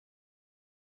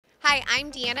Hi,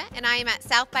 I'm Deanna, and I am at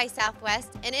South by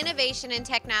Southwest, an innovation and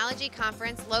technology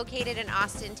conference located in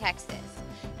Austin, Texas.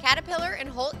 Caterpillar and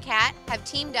Holt Cat have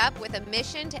teamed up with a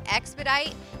mission to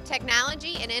expedite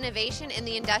technology and innovation in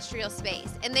the industrial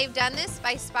space, and they've done this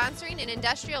by sponsoring an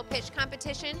industrial pitch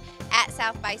competition at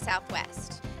South by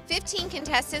Southwest. 15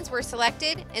 contestants were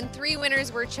selected, and 3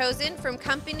 winners were chosen from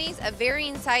companies of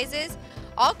varying sizes,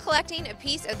 all collecting a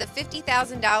piece of the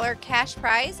 $50,000 cash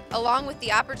prize, along with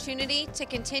the opportunity to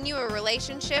continue a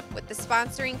relationship with the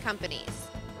sponsoring companies.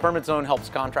 Permit Zone helps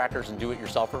contractors and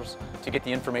do-it-yourselfers to get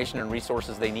the information and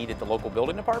resources they need at the local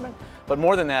building department. But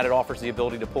more than that, it offers the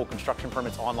ability to pull construction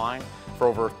permits online for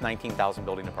over 19,000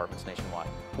 building departments nationwide.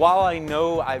 While I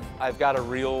know I've got a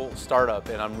real startup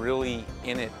and I'm really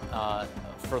in it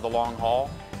for the long haul,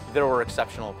 there were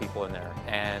exceptional people in there,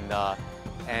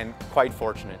 and quite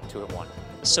fortunate to have won.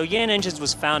 So Yan Engines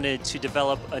was founded to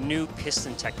develop a new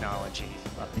piston technology,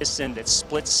 a piston that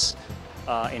splits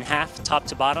in half, top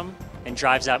to bottom, and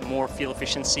drives out more fuel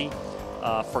efficiency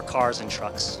for cars and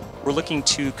trucks. We're looking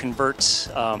to convert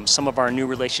some of our new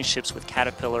relationships with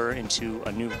Caterpillar into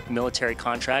a new military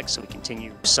contract, so we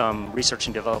continue some research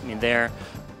and development there.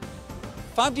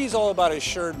 5D is all about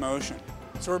assured motion.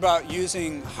 So we're about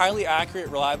using highly accurate,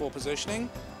 reliable positioning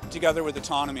together with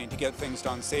autonomy to get things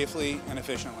done safely and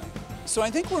efficiently. So I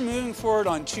think we're moving forward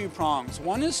on 2 prongs.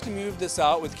 One is to move this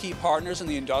out with key partners in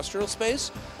the industrial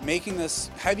space, making this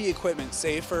heavy equipment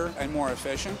safer and more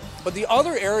efficient. But the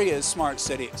other area is smart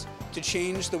cities, to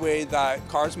change the way that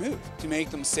cars move, to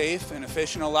make them safe and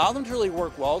efficient, allow them to really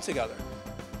work well together.